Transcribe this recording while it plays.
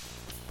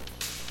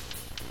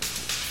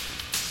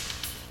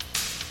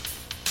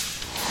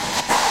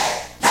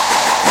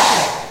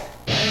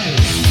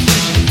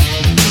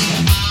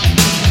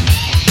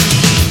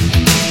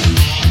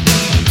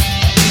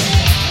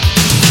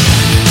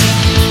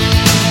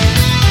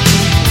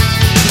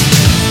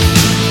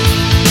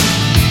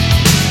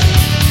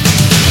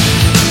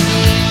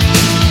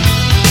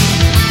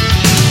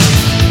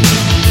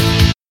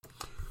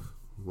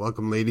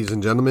Welcome, ladies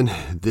and gentlemen.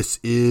 This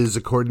is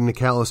According to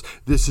Callus.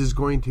 This is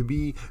going to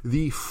be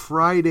the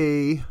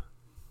Friday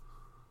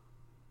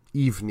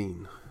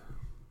evening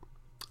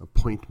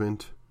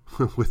appointment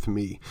with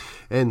me.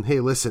 And hey,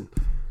 listen,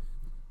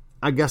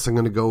 I guess I'm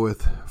going to go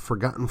with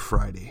Forgotten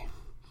Friday.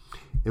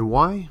 And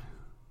why?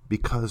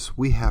 Because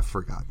we have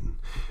forgotten.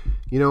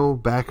 You know,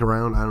 back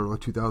around,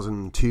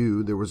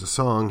 2002, there was a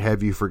song,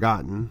 Have You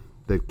Forgotten,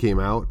 that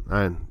came out.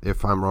 And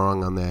if I'm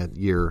wrong on that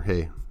year,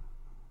 hey,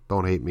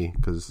 don't hate me,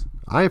 because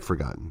I have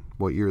forgotten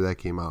what year that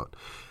came out.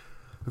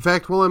 In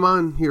fact, while I'm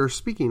on here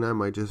speaking, I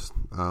might just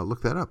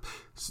look that up.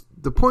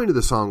 The point of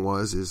the song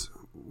is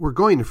we're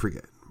going to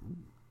forget.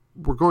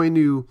 We're going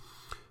to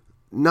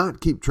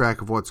not keep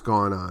track of what's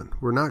going on.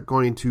 We're not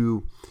going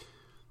to,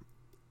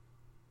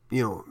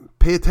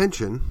 pay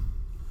attention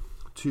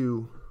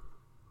to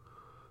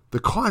the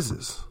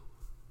causes.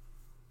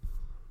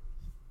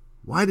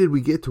 Why did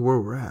we get to where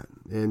we're at?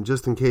 And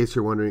just in case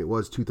you're wondering, it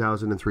was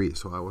 2003,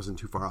 so I wasn't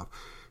too far off.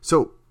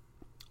 So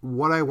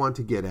what I want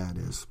to get at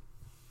is,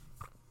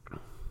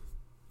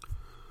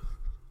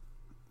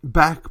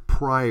 back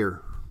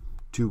prior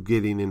to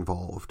getting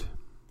involved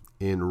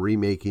in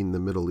remaking the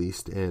Middle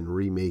East and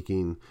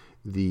remaking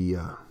the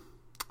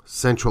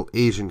Central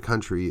Asian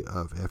country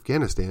of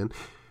Afghanistan,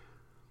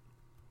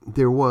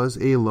 there was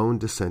a lone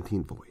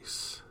dissenting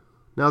voice.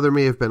 Now, there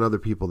may have been other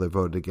people that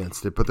voted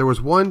against it, but there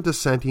was one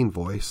dissenting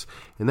voice,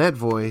 and that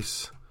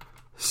voice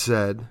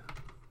said,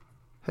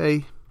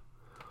 hey,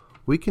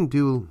 we can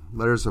do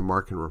letters of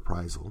marque and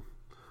reprisal.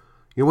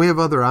 We have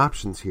other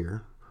options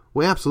here.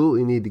 We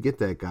absolutely need to get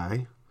that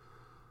guy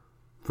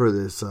for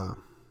this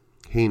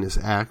heinous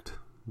act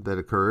that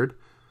occurred.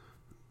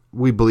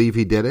 We believe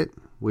he did it.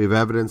 We have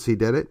evidence he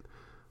did it.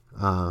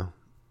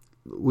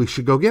 We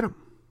should go get him.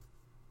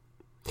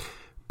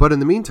 But in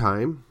the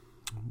meantime,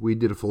 we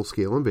did a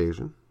full-scale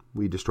invasion.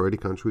 We destroyed a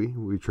country.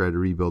 We tried to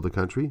rebuild a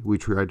country. We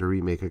tried to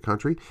remake a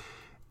country.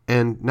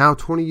 And now,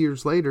 20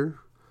 years later,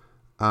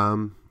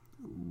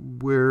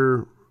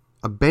 we're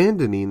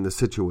abandoning the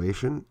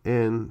situation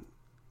and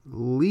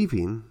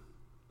leaving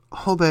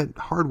all that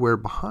hardware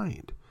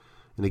behind.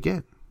 And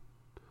again,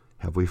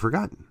 have we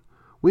forgotten?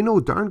 We know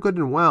darn good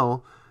and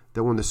well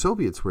that when the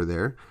Soviets were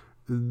there,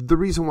 the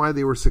reason why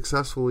they were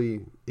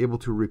successfully able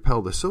to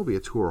repel the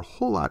Soviets, who are a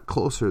whole lot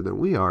closer than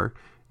we are,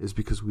 is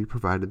because we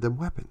provided them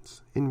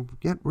weapons. And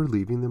yet we're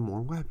leaving them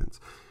more weapons.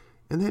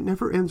 And that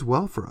never ends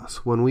well for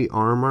us when we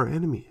arm our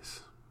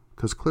enemies,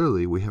 because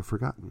clearly we have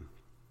forgotten.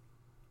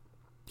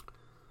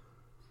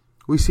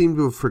 We seem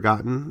to have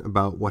forgotten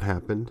about what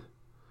happened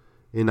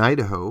in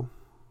Idaho,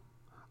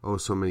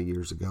 so many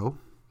years ago.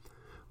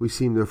 We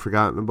seem to have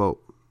forgotten about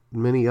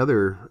many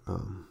other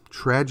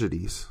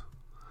tragedies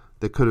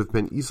that could have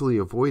been easily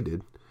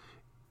avoided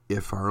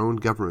if our own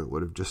government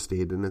would have just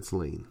stayed in its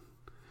lane.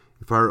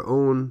 If our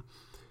own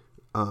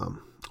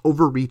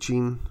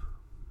overreaching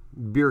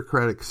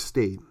bureaucratic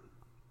state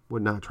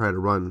would not try to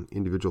run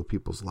individual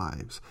people's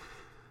lives.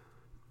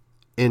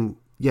 And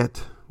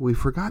yet we've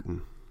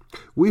forgotten.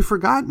 We've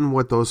forgotten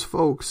what those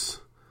folks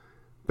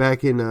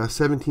back in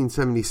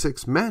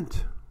 1776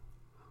 meant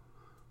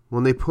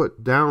when they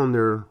put down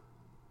their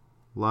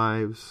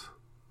lives,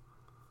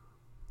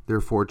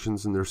 their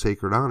fortunes, and their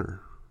sacred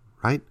honor,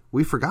 right?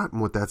 We've forgotten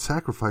what that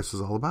sacrifice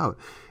is all about.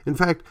 In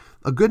fact,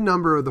 a good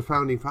number of the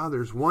founding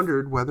fathers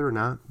wondered whether or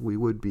not we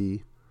would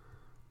be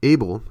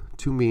able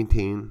to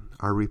maintain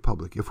our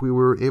republic, if we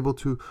were able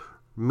to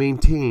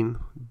maintain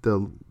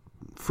the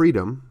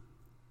freedom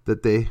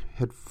that they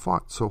had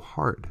fought so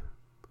hard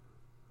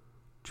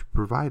to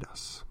provide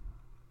us.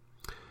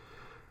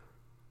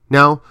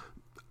 Now,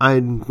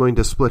 I'm going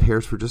to split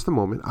hairs for just a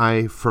moment.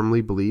 I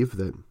firmly believe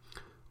that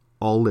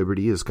all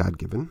liberty is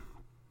God-given,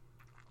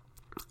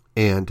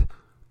 and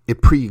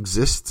it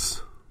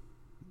pre-exists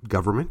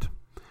government,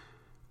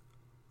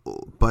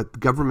 but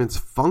government's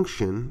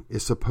function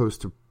is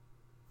supposed to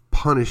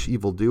punish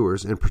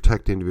evildoers and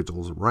protect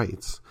individuals'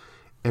 rights.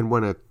 And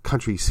when a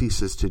country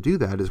ceases to do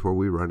that is where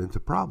we run into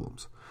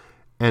problems.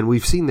 And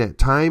we've seen that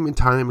time and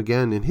time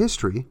again in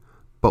history,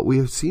 but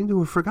we seem to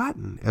have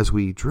forgotten as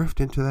we drift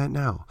into that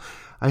now.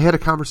 I had a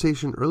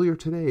conversation earlier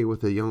today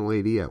with a young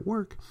lady at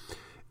work,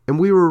 and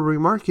we were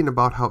remarking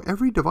about how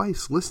every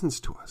device listens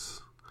to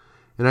us.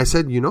 And I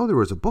said, there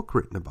was a book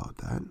written about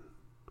that.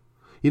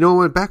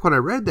 Back when I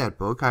read that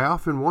book, I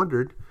often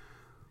wondered,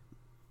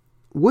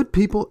 would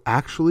people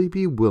actually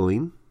be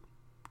willing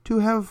to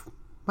have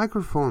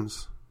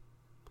microphones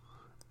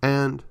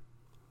and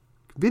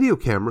video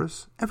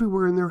cameras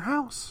everywhere in their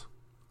house?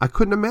 I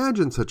couldn't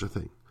imagine such a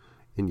thing.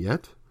 And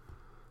yet,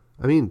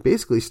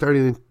 basically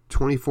starting in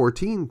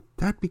 2014,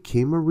 that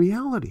became a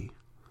reality.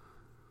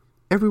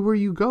 Everywhere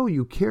you go,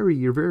 you carry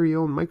your very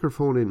own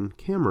microphone and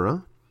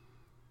camera,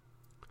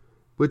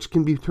 which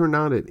can be turned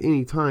on at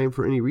any time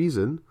for any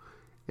reason.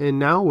 And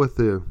now with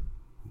the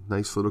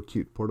nice little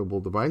cute portable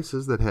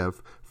devices that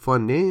have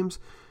fun names,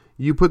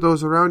 you put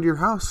those around your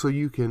house so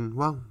you can,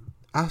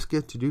 ask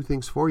it to do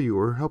things for you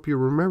or help you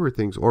remember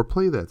things or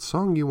play that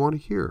song you want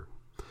to hear.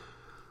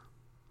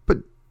 But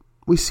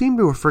we seem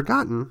to have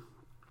forgotten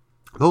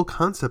The whole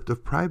concept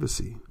of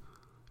privacy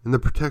and the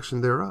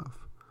protection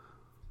thereof.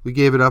 We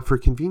gave it up for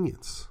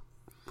convenience.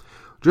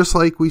 Just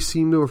like we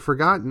seem to have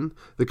forgotten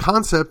the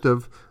concept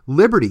of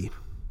liberty.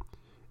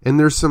 And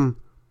there's some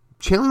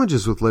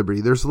challenges with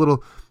liberty. There's a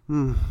little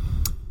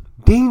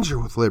danger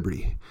with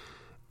liberty.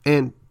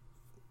 And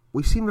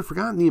we seem to have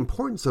forgotten the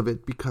importance of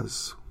it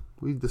because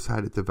we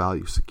decided to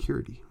value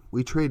security.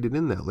 We traded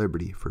in that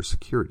liberty for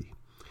security.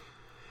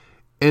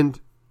 And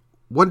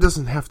one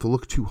doesn't have to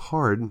look too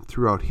hard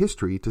throughout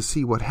history to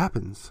see what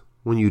happens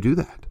when you do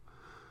that.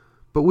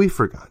 But we've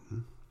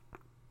forgotten.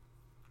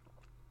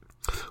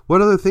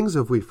 What other things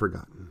have we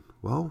forgotten?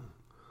 Well,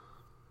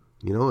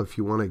 if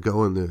you want to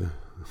go in the,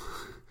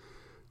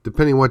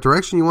 depending what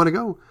direction you want to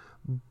go,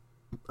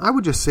 I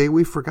would just say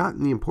we've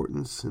forgotten the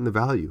importance and the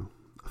value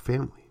of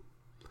family.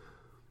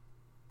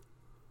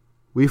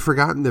 We've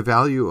forgotten the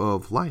value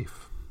of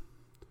life,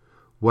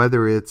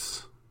 whether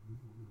it's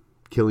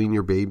killing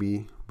your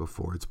baby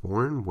before it's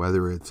born,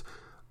 whether it's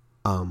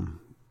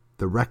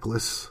the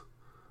reckless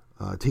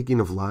taking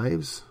of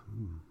lives,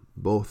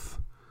 both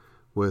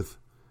with,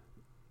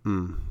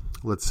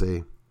 let's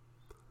say,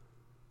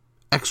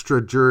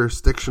 extra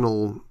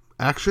jurisdictional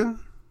action,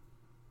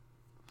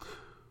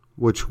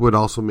 which would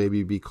also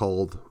maybe be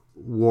called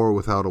war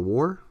without a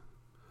war.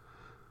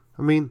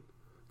 I mean,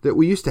 that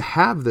we used to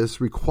have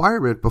this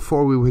requirement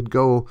before we would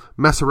go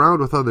mess around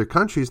with other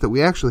countries that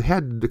we actually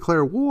had to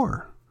declare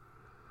war.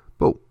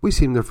 But we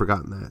seem to have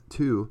forgotten that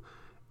too.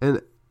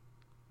 And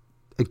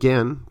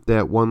again,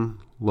 that one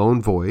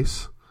lone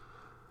voice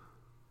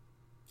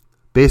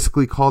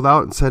basically called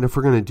out and said, if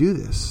we're going to do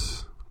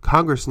this,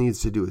 Congress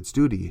needs to do its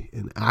duty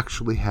and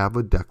actually have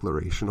a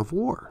declaration of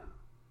war.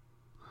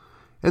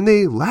 And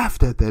they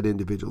laughed at that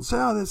individual.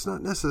 Said, oh, that's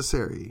not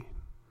necessary.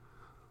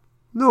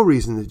 No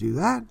reason to do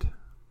that.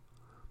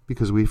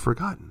 Because we've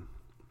forgotten.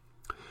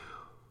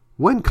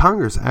 When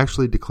Congress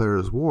actually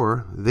declares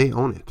war, they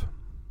own it.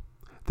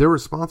 They're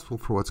responsible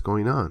for what's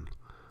going on.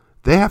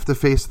 They have to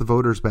face the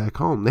voters back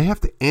home. They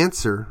have to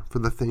answer for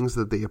the things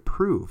that they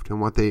approved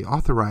and what they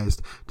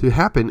authorized to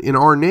happen in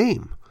our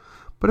name.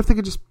 But if they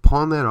could just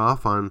pawn that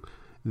off on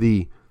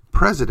the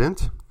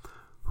president,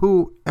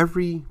 who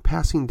every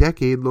passing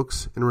decade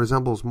looks and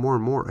resembles more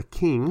and more a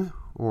king,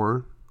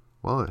 or,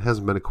 well, it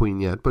hasn't been a queen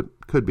yet, but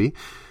could be.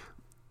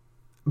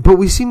 But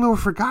we seem to have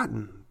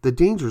forgotten the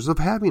dangers of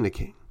having a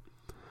king.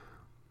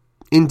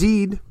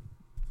 Indeed,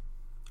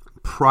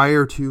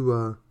 prior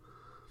to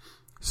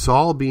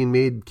Saul being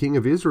made king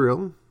of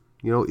Israel,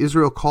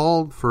 Israel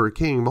called for a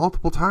king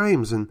multiple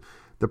times, and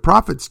the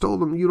prophets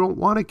told them, you don't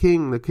want a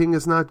king. The king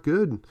is not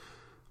good.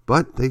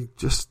 But they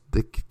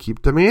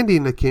keep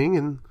demanding a king,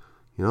 and,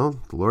 the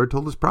Lord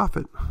told his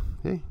prophet,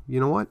 hey, you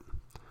know what?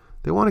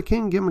 They want a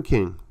king, give him a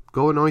king.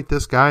 Go anoint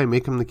this guy and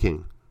make him the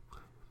king.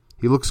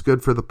 He looks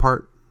good for the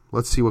part.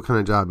 Let's see what kind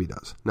of job he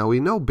does. Now, we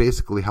know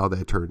basically how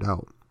that turned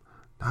out.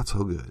 Not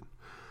so good.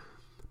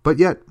 But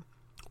yet,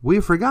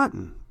 we've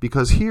forgotten.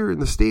 Because here in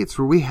the States,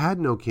 where we had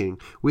no king,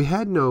 we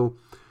had no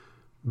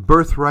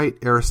birthright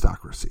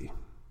aristocracy.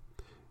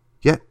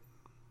 Yet,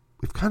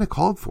 we've kind of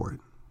called for it.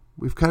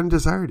 We've kind of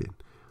desired it.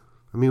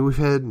 I mean, we've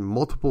had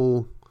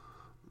multiple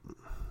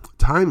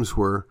times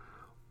where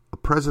a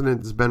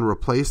president has been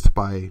replaced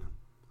by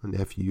a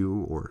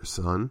nephew or a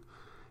son.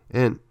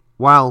 And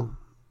while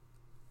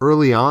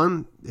early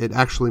on, it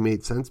actually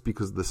made sense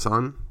because the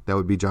son, that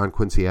would be John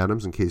Quincy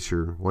Adams, in case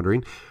you're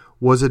wondering,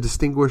 was a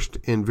distinguished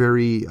and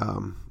very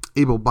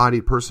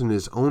able-bodied person in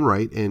his own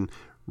right and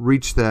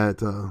reached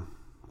that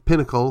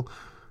pinnacle,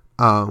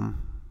 I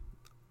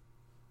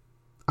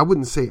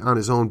wouldn't say on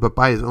his own, but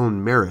by his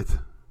own merit,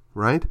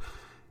 right?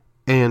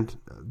 And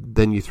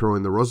then you throw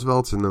in the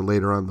Roosevelts and then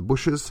later on the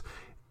Bushes.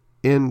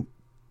 And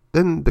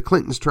then the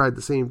Clintons tried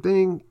the same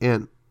thing,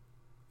 and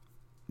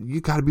you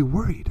got to be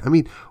worried. I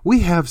mean, we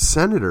have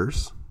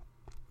senators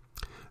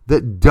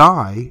that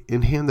die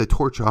and hand the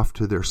torch off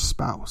to their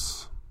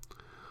spouse.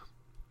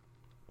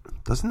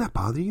 Doesn't that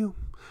bother you?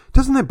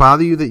 Doesn't that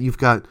bother you that you've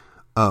got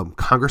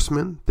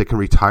congressmen that can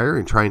retire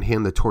and try and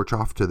hand the torch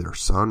off to their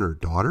son or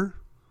daughter?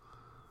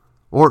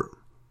 Or,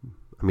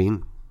 I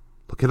mean,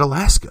 look at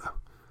Alaska.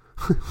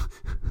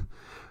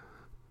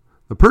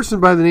 The person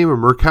by the name of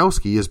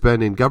Murkowski has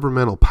been in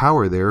governmental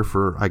power there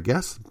for, I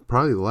guess,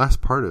 probably the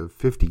last part of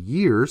 50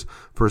 years.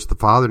 First the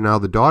father, now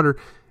the daughter.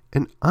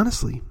 And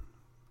honestly,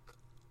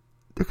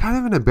 they're kind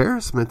of an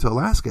embarrassment to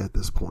Alaska at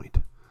this point.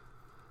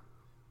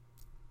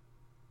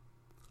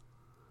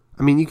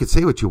 I mean, you could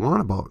say what you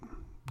want about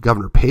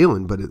Governor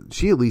Palin, but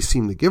she at least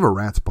seemed to give a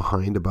rat's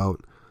behind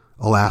about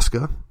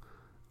Alaska.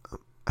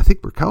 I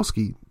think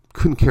Murkowski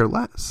couldn't care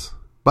less.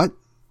 But,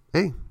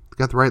 hey, they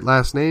got the right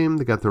last name.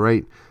 They got the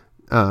right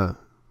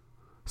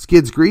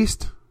skids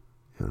greased.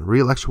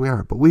 Re-election we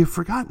are. But we have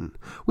forgotten.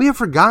 We have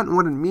forgotten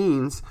what it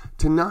means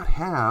to not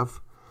have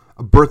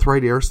a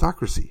birthright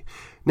aristocracy.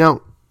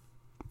 Now,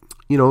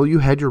 you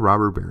had your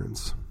robber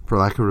barons, for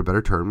lack of a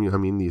better term. I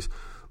mean, these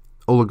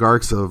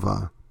oligarchs of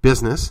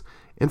business.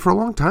 And for a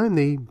long time,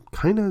 they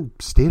kind of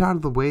stayed out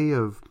of the way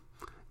of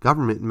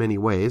government in many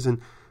ways.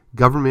 And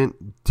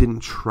government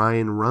didn't try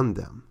and run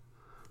them.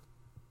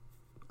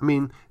 I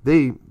mean,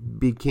 they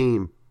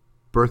became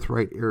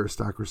birthright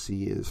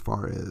aristocracy as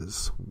far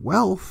as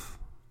wealth,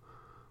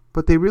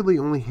 but they really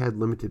only had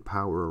limited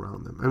power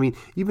around them. I mean,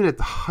 even at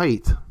the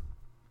height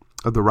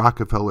of the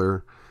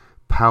Rockefeller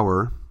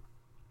power,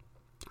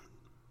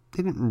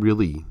 they didn't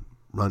really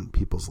run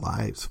people's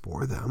lives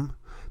for them.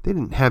 They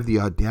didn't have the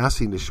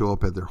audacity to show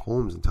up at their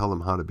homes and tell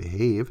them how to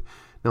behave.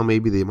 Now,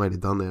 maybe they might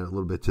have done that a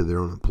little bit to their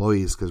own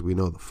employees, because we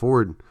know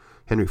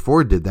Henry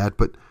Ford did that.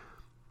 But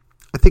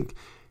I think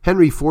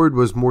Henry Ford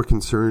was more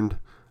concerned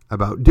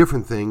about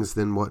different things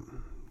than what,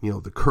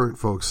 the current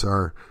folks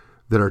are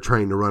that are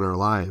trying to run our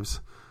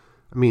lives.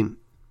 I mean,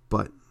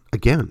 but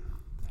again,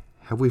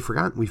 have we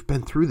forgotten? We've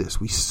been through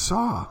this. We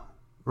saw,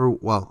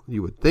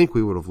 you would think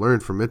we would have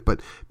learned from it, but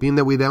being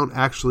that we don't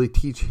actually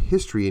teach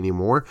history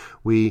anymore,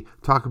 we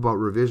talk about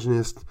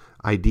revisionist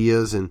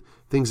ideas and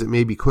things that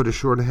maybe could have,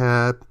 should have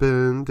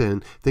happened,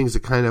 and things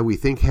that kind of we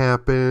think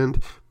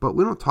happened, but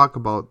we don't talk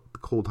about the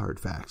cold hard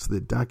facts, the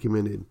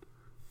documented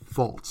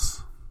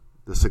faults,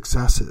 the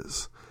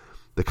successes,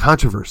 the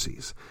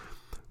controversies.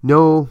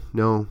 No,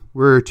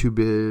 we're too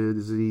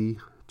busy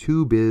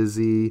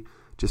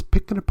just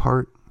picking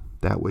apart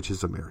that which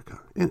is America.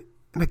 And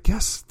I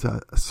guess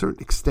to a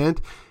certain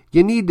extent,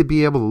 you need to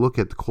be able to look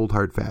at the cold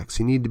hard facts.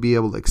 You need to be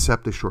able to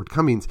accept the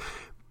shortcomings.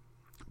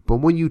 But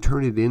when you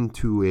turn it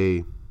into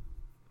a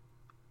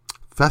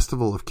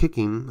festival of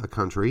kicking a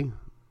country,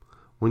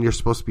 when you're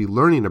supposed to be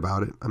learning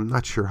about it, I'm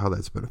not sure how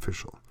that's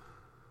beneficial.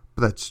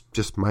 But that's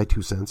just my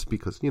 2 cents,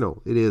 because,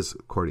 it is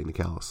according to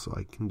Callus, so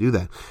I can do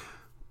that.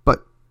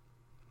 But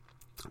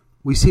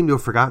we seem to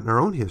have forgotten our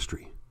own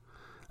history.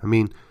 I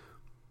mean,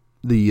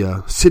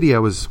 the city I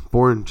was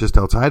born just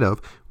outside of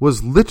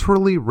was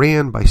literally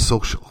ran by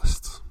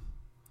socialists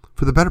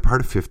for the better part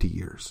of 50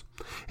 years.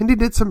 And they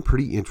did some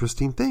pretty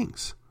interesting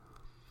things.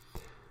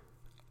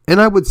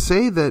 And I would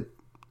say that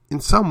in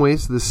some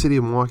ways the city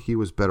of Milwaukee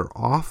was better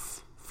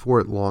off for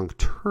it long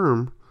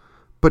term,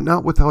 but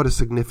not without a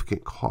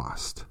significant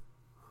cost.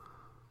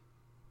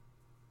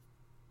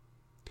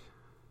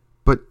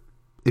 But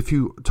if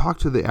you talk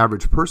to the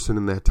average person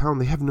in that town,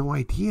 they have no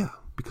idea,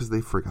 because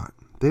they've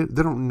forgotten. They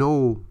don't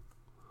know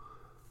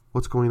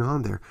what's going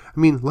on there. I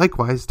mean,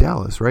 likewise,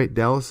 Dallas, right?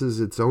 Dallas is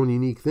its own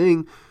unique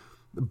thing,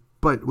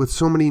 but with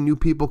so many new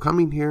people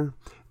coming here,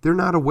 they're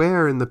not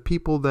aware, and the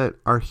people that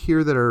are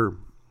here that are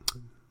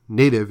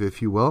native,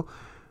 if you will,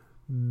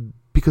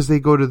 because they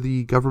go to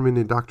the government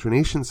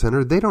indoctrination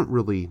center, they don't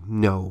really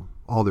know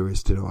all there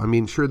is to know. I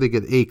mean, sure, they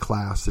get a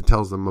class that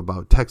tells them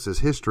about Texas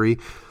history,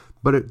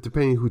 but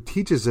depending who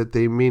teaches it,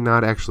 they may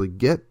not actually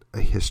get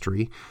a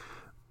history.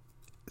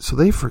 So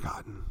they've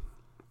forgotten.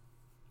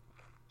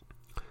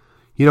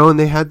 And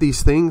they had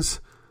these things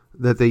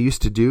that they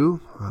used to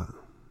do.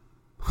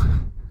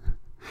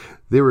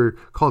 They were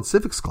called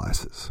civics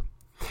classes,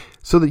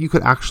 so that you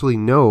could actually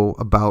know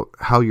about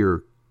how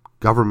your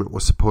government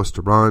was supposed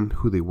to run,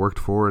 who they worked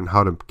for, and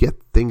how to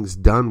get things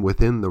done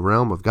within the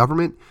realm of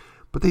government.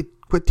 But they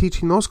quit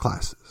teaching those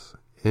classes,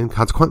 and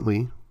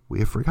consequently, we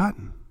have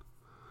forgotten.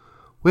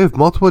 We have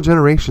multiple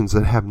generations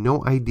that have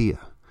no idea.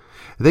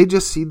 They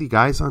just see the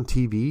guys on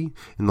TV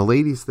and the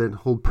ladies that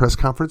hold press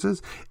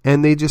conferences,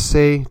 and they just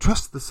say,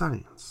 trust the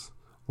science,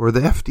 or the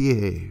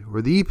FDA,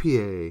 or the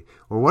EPA,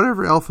 or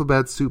whatever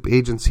alphabet soup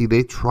agency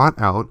they trot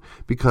out,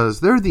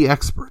 because they're the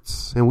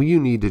experts, and you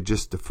need to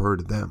just defer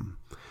to them.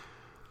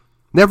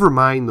 Never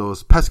mind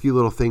those pesky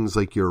little things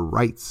like your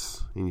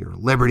rights and your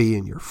liberty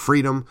and your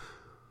freedom.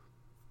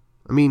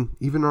 I mean,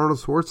 even Arnold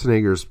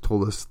Schwarzenegger's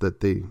told us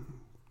that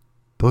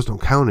those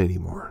don't count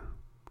anymore.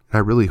 I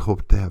really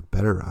hope to have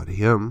better out of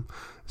him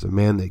as a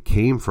man that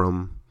came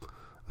from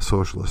a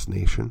socialist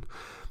nation.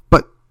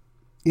 But,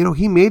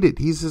 he made it.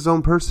 He's his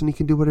own person. He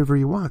can do whatever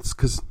he wants,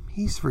 because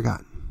he's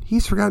forgotten.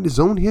 He's forgotten his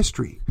own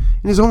history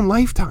in his own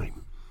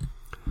lifetime.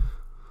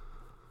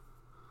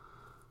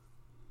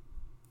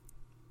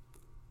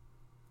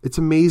 It's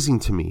amazing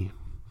to me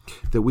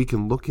that we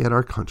can look at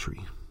our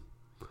country,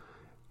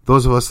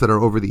 those of us that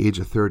are over the age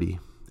of 30,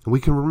 and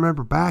we can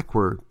remember back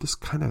where this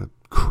kind of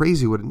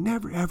crazy would have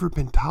never, ever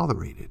been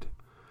tolerated.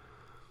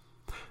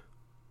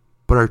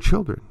 But our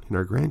children and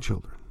our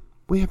grandchildren,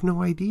 we have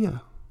no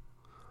idea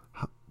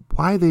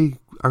why they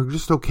are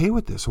just okay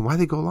with this and why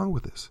they go along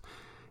with this.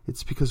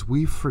 It's because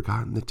we've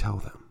forgotten to tell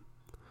them.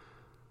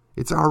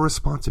 It's our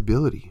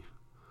responsibility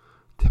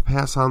to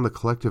pass on the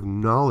collective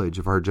knowledge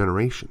of our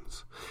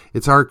generations.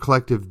 It's our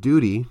collective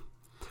duty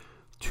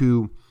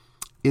to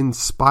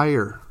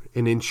inspire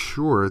and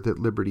ensure that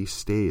liberty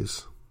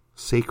stays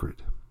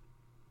sacred.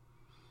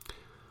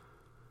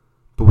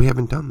 But we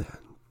haven't done that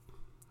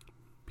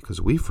because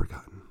we've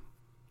forgotten.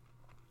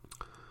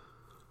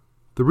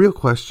 The real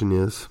question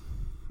is,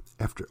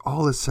 after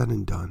all is said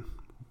and done,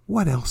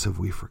 what else have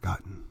we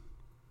forgotten?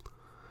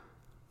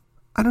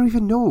 I don't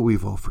even know what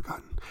we've all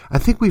forgotten. I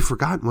think we've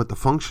forgotten what the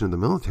function of the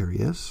military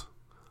is.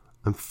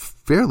 I'm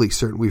fairly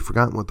certain we've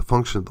forgotten what the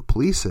function of the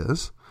police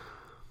is.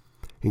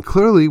 And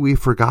clearly we've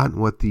forgotten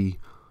what the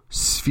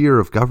sphere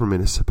of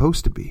government is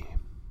supposed to be.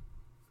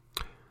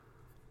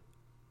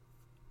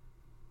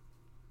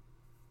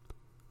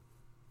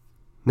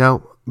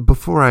 Now,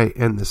 before I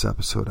end this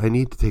episode, I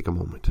need to take a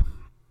moment.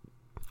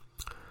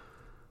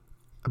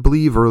 I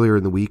believe earlier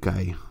in the week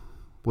I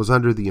was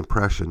under the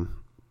impression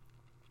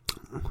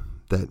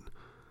that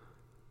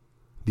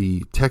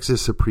the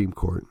Texas Supreme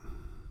Court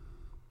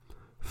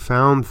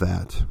found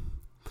that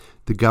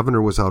the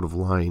governor was out of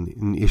line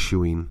in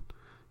issuing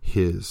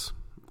his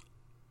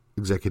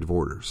executive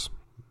orders,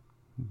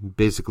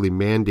 basically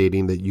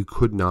mandating that you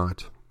could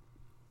not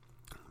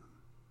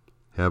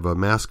have a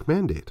mask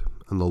mandate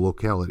on the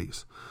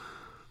localities.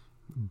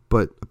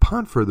 But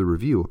upon further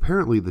review,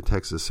 apparently the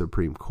Texas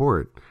Supreme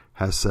Court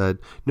has said,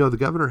 no, the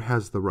governor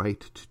has the right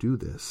to do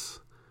this,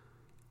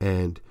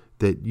 and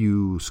that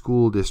you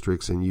school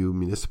districts and you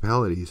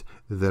municipalities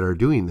that are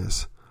doing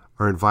this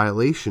are in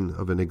violation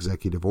of an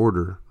executive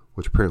order,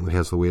 which apparently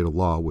has the weight of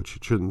law, which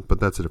it shouldn't, but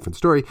that's a different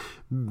story.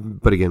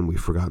 But again, we've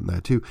forgotten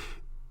that too.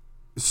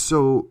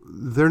 So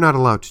they're not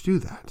allowed to do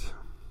that.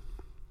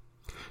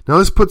 Now,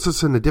 this puts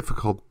us in a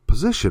difficult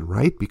position,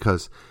 right?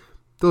 Because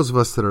those of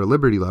us that are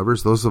liberty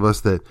lovers, those of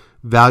us that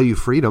value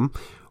freedom,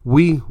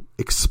 we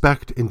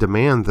expect and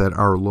demand that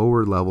our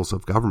lower levels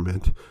of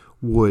government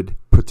would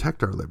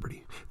protect our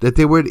liberty, that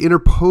they would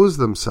interpose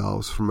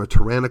themselves from a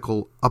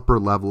tyrannical upper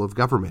level of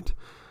government.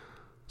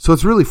 So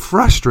it's really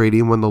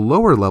frustrating when the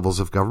lower levels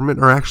of government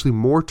are actually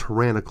more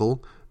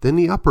tyrannical than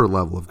the upper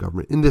level of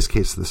government, in this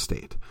case, the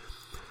state.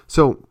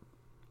 So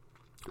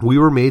we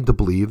were made to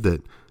believe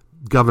that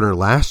governor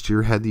last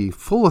year had the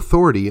full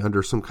authority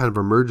under some kind of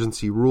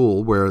emergency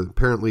rule where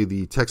apparently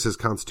the Texas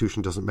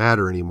Constitution doesn't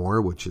matter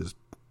anymore, which is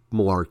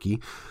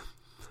malarkey.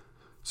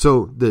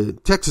 So the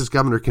Texas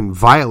governor can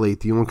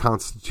violate the own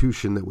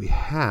constitution that we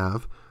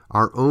have.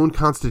 Our own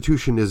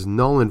constitution is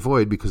null and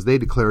void because they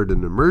declared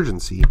an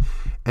emergency,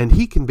 and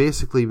he can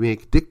basically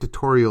make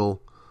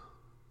dictatorial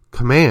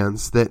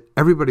commands that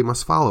everybody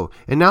must follow.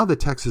 And now the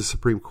Texas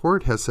Supreme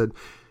Court has said,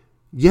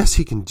 yes,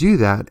 he can do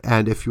that,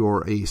 and if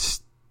you're a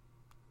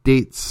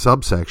state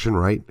subsection,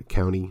 right, a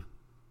county,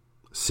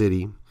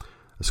 city,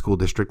 a school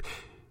district,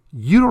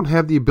 you don't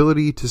have the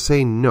ability to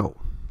say no.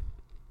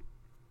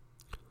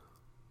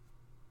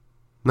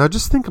 Now,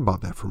 just think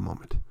about that for a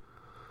moment.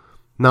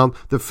 Now,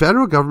 the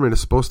federal government is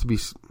supposed to be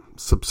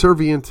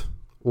subservient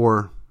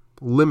or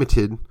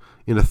limited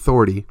in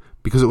authority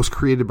because it was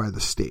created by the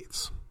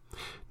states.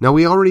 Now,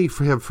 we already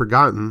have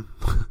forgotten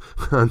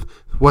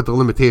what the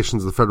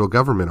limitations of the federal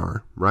government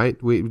are,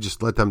 right? We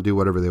just let them do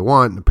whatever they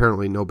want, and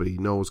apparently nobody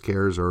knows,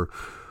 cares, or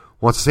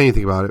wants to say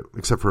anything about it,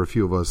 except for a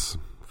few of us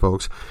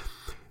folks.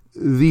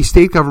 The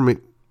state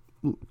government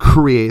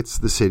creates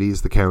the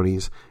cities, the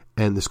counties,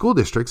 and the school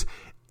districts,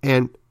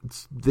 and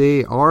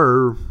they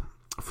are,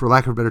 for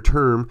lack of a better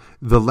term,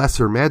 the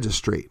lesser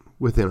magistrate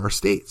within our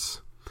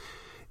states.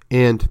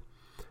 And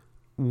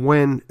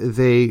when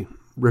they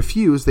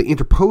refuse, they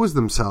interpose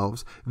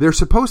themselves, they're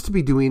supposed to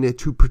be doing it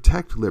to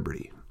protect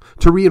liberty,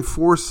 to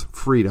reinforce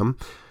freedom.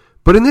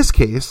 But in this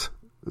case,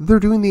 they're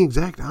doing the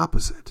exact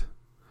opposite.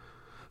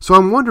 So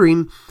I'm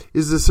wondering,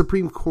 is the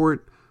Supreme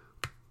Court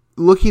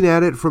looking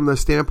at it from the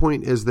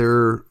standpoint as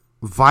they're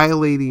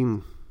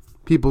violating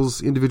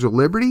people's individual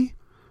liberty,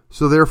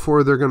 so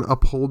therefore they're going to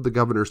uphold the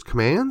governor's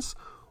commands?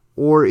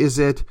 Or is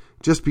it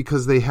just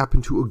because they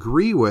happen to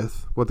agree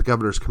with what the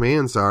governor's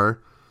commands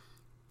are,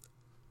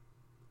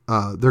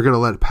 they're going to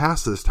let it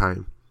pass this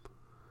time?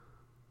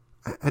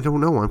 I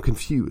don't know. I'm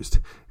confused.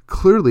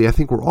 Clearly, I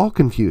think we're all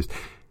confused.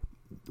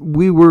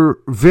 We were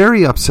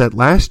very upset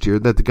last year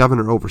that the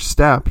governor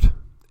overstepped,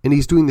 and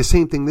he's doing the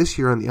same thing this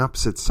year on the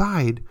opposite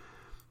side,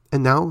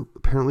 and now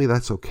apparently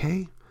that's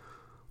okay.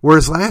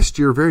 Whereas last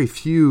year, very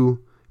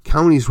few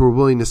counties were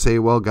willing to say,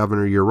 well,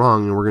 governor, you're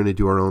wrong, and we're going to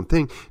do our own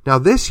thing. Now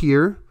this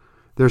year,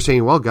 they're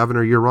saying, well,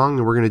 governor, you're wrong,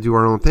 and we're going to do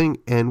our own thing.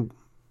 And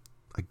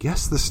I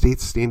guess the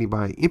state's standing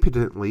by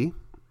impotently,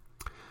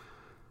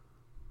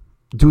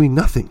 doing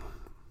nothing.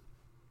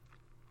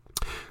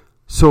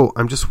 So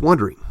I'm just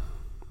wondering,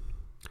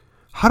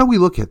 how do we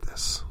look at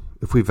this?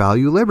 If we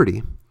value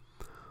liberty,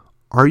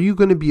 are you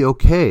going to be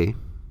okay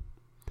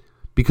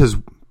because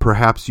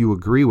perhaps you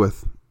agree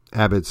with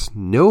Abbott's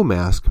no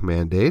mask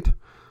mandate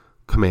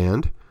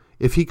command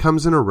if he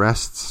comes and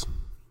arrests,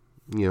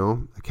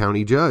 a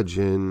county judge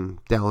in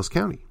Dallas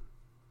County?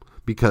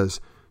 Because,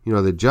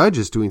 the judge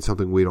is doing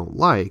something we don't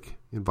like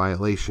in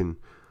violation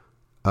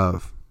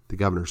of the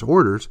governor's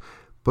orders,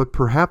 but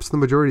perhaps the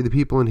majority of the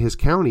people in his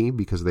county,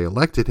 because they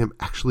elected him,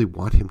 actually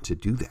want him to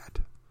do that.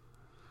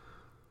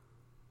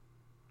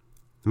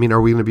 I mean,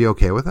 are we going to be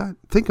okay with that?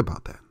 Think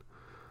about that.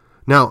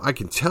 Now, I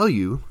can tell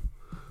you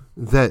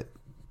that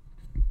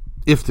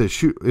if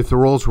the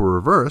roles were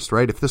reversed,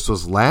 right? If this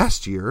was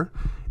last year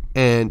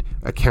and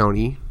a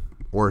county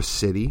or a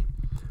city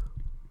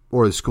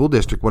or the school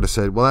district would have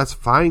said, well, that's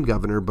fine,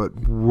 governor,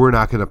 but we're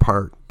not going to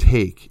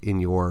partake in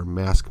your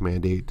mask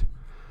mandate.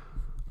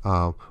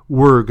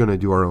 We're going to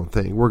do our own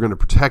thing. We're going to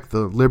protect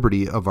the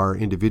liberty of our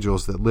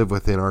individuals that live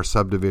within our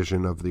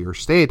subdivision of your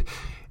state,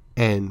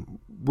 and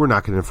we're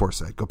not going to enforce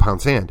that. Go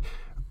pound sand.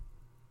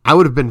 I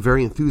would have been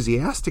very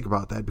enthusiastic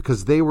about that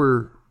because they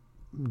were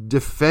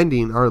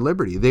defending our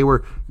liberty. They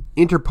were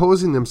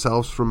interposing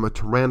themselves from a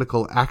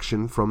tyrannical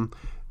action from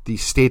the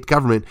state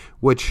government,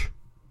 which,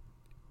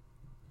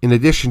 in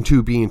addition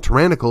to being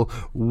tyrannical,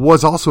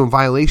 was also in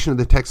violation of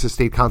the Texas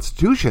state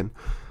constitution.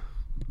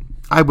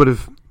 I would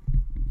have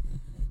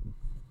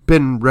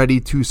been ready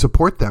to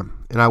support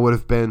them, and I would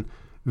have been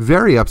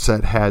very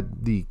upset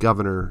had the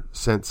governor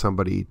sent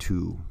somebody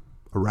to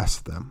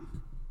arrest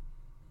them.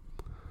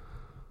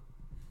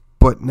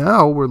 But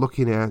now we're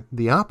looking at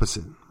the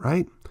opposite,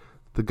 right?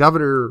 The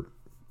governor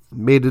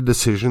made a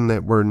decision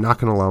that we're not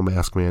going to allow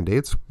mask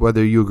mandates,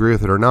 whether you agree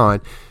with it or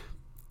not.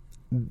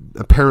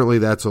 Apparently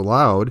that's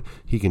allowed.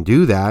 He can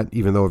do that,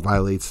 even though it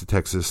violates the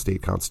Texas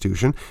state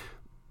constitution.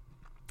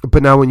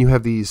 But now when you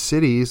have these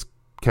cities,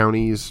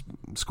 counties,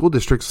 school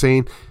districts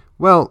saying,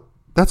 well,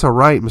 that's all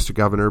right, Mr.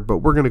 Governor, but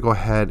we're going to go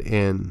ahead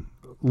and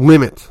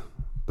limit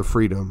the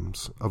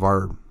freedoms of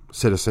our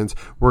citizens.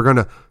 We're going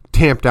to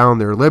tamp down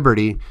their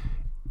liberty.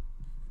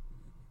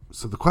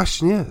 So the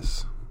question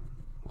is,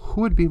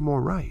 who would be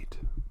more right?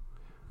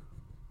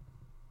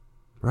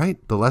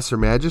 Right? The lesser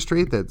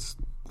magistrate that's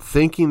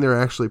thinking they're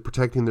actually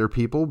protecting their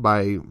people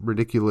by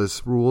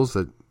ridiculous rules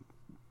that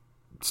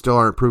still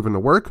aren't proven to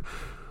work,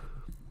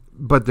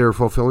 but they're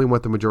fulfilling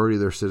what the majority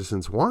of their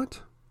citizens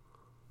want?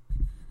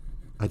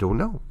 I don't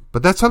know.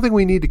 But that's something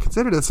we need to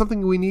consider. That's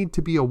something we need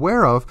to be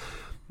aware of,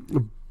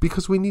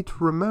 because we need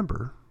to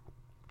remember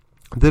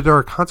that there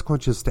are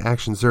consequences to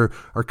actions. There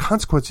are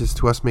consequences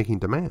to us making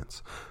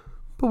demands.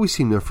 But we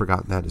seem to have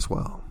forgotten that as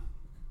well.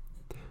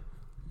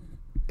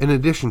 In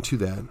addition to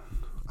that,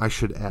 I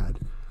should add,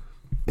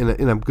 and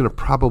I'm going to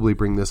probably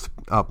bring this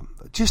up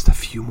just a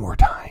few more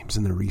times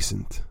in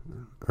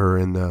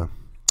the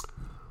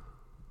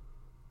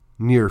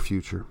near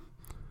future.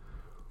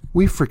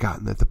 We've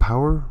forgotten that the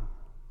power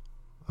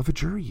of a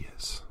jury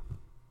is.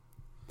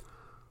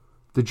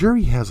 The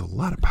jury has a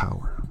lot of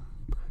power.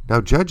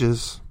 Now,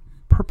 judges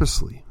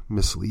purposely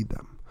mislead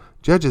them.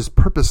 Judges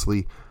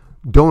purposely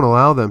don't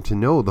allow them to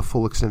know the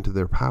full extent of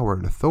their power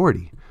and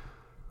authority.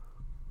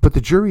 But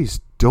the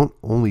juries don't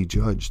only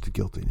judge the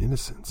guilt and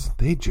innocence.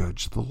 They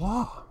judge the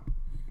law.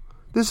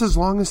 This is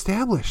long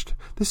established.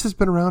 This has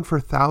been around for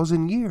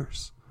 1,000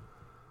 years.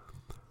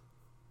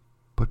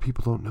 But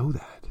people don't know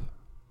that.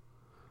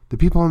 The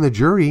people on the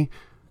jury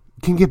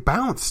can get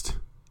bounced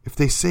if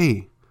they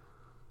say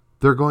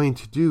they're going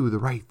to do the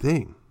right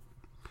thing.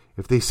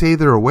 If they say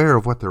they're aware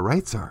of what their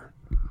rights are.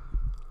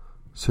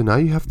 So now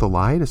you have to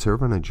lie to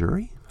serve on a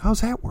jury?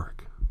 How's that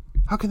work?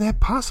 How can that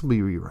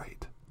possibly be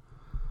right?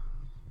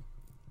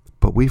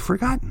 But we've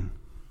forgotten.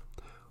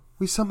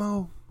 We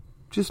somehow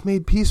just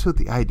made peace with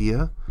the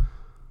idea.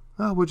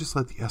 Oh, we'll just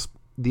let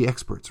the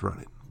experts run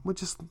it. We'll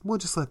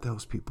just let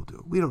those people do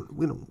it. We don't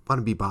want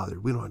to be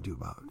bothered. We don't want to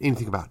do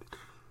anything about it.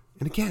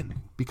 And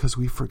again, because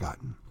we've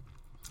forgotten.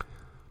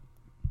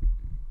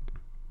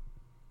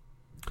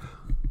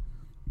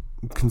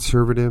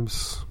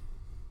 Conservatives,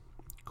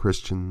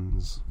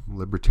 Christians,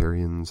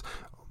 libertarians,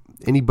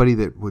 anybody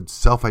that would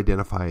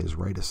self-identify as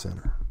right of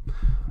center.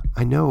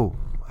 I know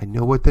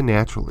what the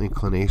natural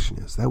inclination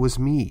is. That was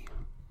me.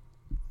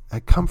 I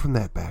come from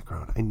that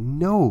background. I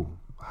know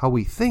how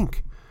we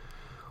think.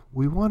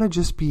 We want to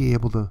just be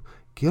able to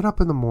get up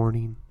in the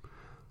morning,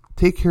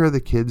 take care of the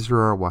kids or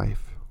our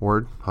wife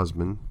or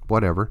husband,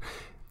 whatever,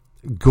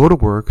 go to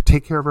work,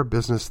 take care of our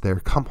business there,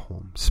 come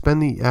home,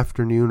 spend the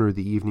afternoon or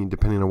the evening,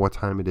 depending on what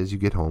time it is you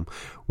get home,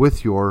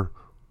 with your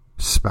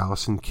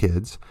spouse and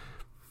kids,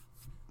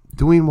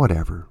 doing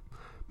whatever.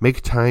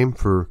 Make time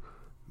for,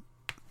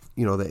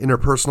 the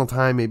interpersonal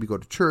time, maybe go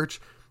to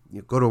church,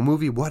 go to a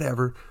movie,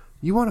 whatever.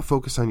 You want to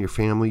focus on your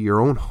family, your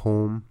own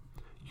home,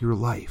 your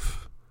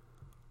life.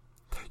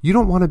 You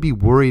don't want to be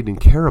worried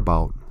and care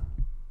about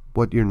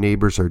what your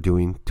neighbors are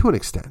doing to an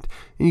extent.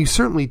 And you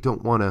certainly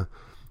don't want to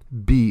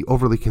be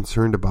overly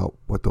concerned about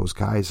what those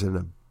guys in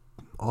an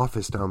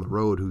office down the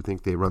road who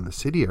think they run the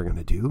city are going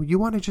to do. You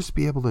want to just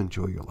be able to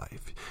enjoy your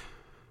life.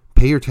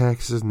 Pay your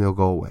taxes and they'll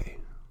go away,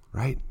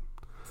 right?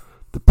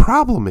 The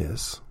problem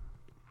is,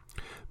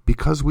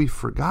 because we've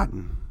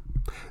forgotten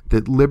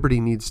that liberty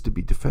needs to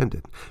be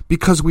defended,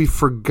 because we've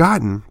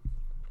forgotten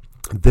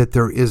that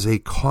there is a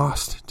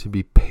cost to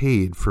be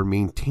paid for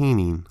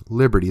maintaining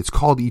liberty. It's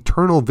called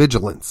eternal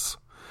vigilance.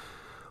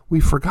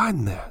 We've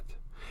forgotten that.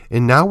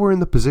 And now we're in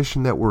the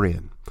position that we're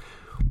in,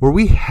 where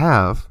we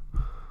have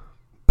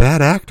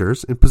bad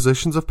actors in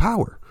positions of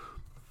power.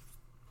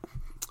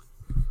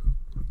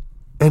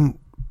 And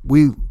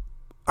we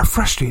are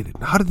frustrated.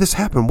 How did this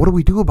happen? What do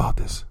we do about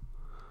this?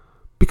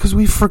 Because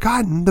we've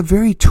forgotten the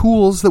very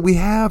tools that we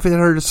have at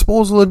our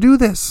disposal to do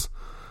this.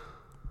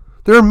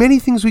 There are many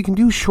things we can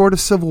do short of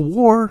civil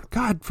war.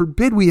 God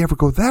forbid we ever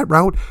go that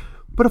route.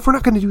 But if we're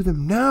not going to do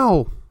them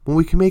now, when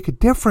we can make a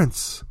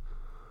difference,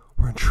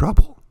 we're in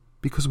trouble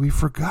because we've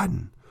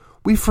forgotten.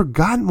 We've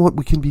forgotten what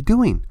we can be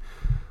doing.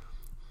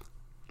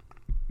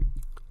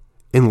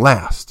 And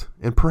last,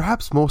 and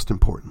perhaps most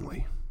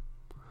importantly,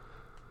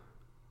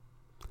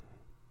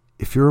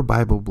 if you're a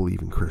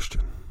Bible-believing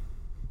Christian,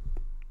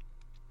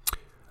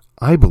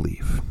 I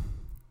believe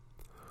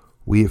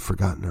we have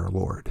forgotten our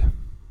Lord.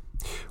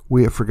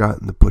 We have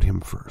forgotten to put him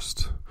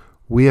first.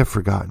 We have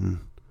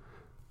forgotten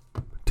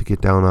to get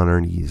down on our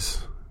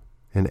knees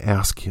and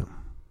ask him.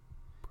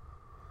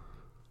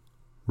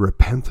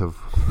 Repent of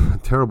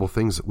terrible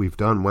things that we've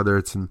done, whether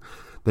it's in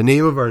the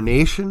name of our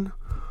nation,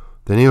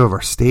 the name of our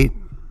state,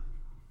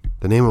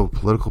 the name of a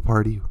political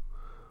party.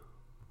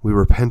 We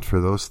repent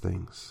for those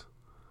things.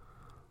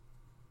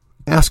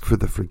 Ask for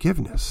the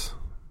forgiveness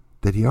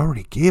that he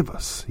already gave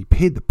us. He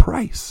paid the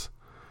price.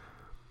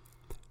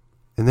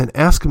 And then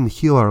ask him to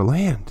heal our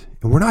land.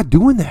 And we're not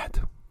doing that.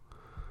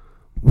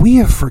 We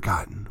have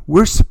forgotten.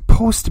 We're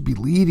supposed to be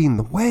leading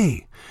the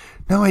way.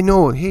 Now I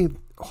know, hey,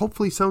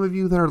 hopefully some of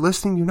you that are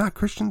listening, you're not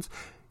Christians.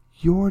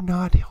 You're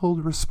not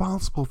held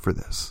responsible for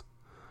this.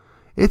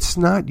 It's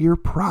not your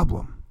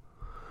problem.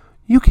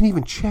 You can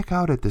even check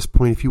out at this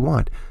point if you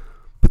want.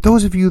 But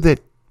those of you that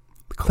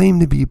claim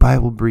to be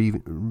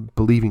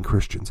Bible-believing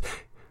Christians,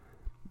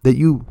 that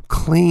you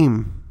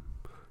claim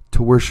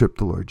to worship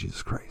the Lord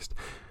Jesus Christ,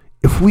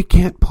 if we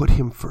can't put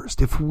him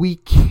first, if we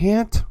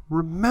can't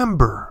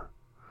remember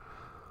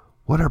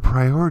what our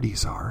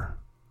priorities are,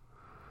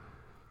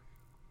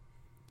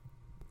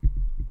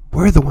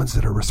 we're the ones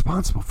that are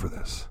responsible for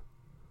this.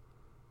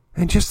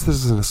 And just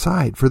as an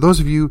aside, for those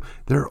of you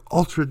that are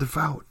ultra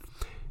devout,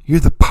 you're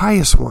the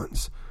pious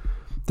ones.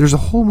 There's a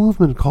whole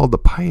movement called the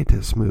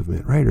Pietist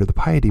movement, right? Or the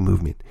piety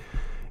movement.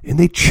 And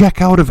they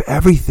check out of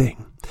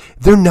everything.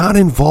 They're not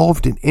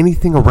involved in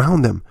anything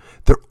around them.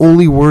 They're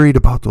only worried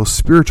about those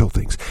spiritual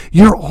things.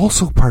 You're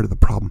also part of the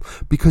problem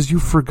because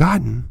you've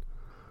forgotten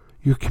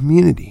your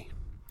community,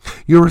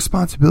 your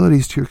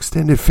responsibilities to your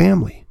extended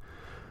family,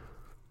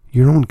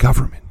 your own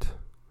government.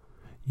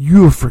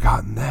 You have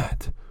forgotten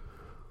that.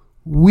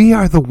 We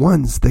are the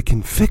ones that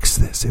can fix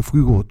this if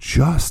we will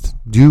just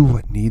do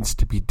what needs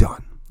to be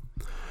done.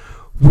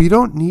 We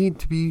don't need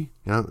to be,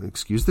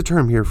 excuse the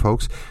term here,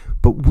 folks,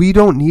 but we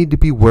don't need to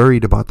be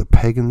worried about the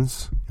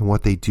pagans and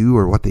what they do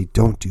or what they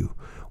don't do.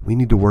 We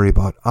need to worry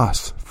about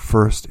us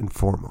first and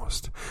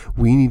foremost.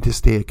 We need to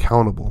stay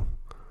accountable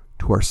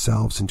to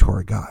ourselves and to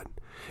our God.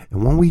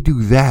 And when we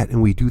do that, and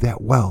we do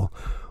that well,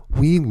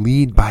 we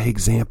lead by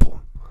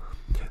example.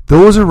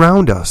 Those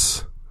around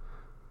us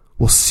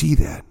will see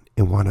that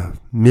and want to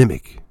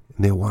mimic,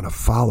 and they want to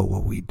follow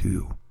what we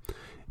do.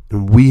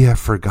 And we have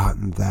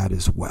forgotten that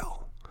as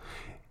well.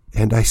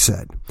 And I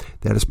said,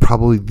 that is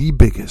probably the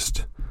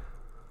biggest,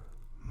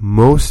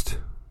 most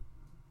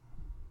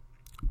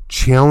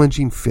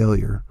challenging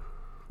failure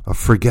of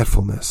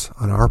forgetfulness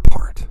on our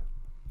part.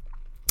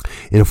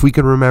 And if we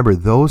can remember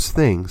those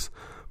things,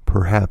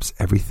 perhaps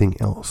everything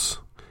else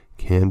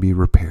can be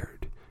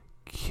repaired,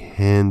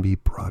 can be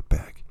brought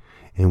back,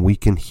 and we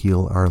can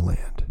heal our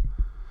land.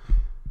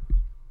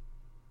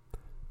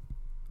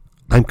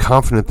 I'm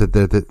confident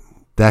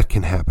that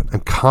can happen.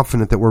 I'm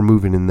confident that we're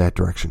moving in that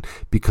direction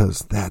because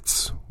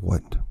that's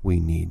what we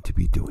need to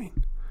be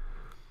doing.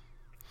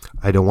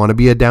 I don't want to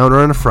be a downer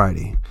on a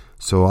Friday,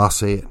 so I'll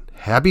say it.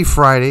 Happy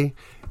Friday.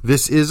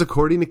 This is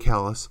According to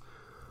Callus.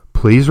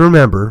 Please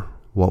remember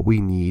what we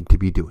need to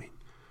be doing.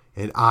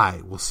 And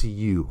I will see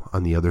you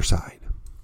on the other side.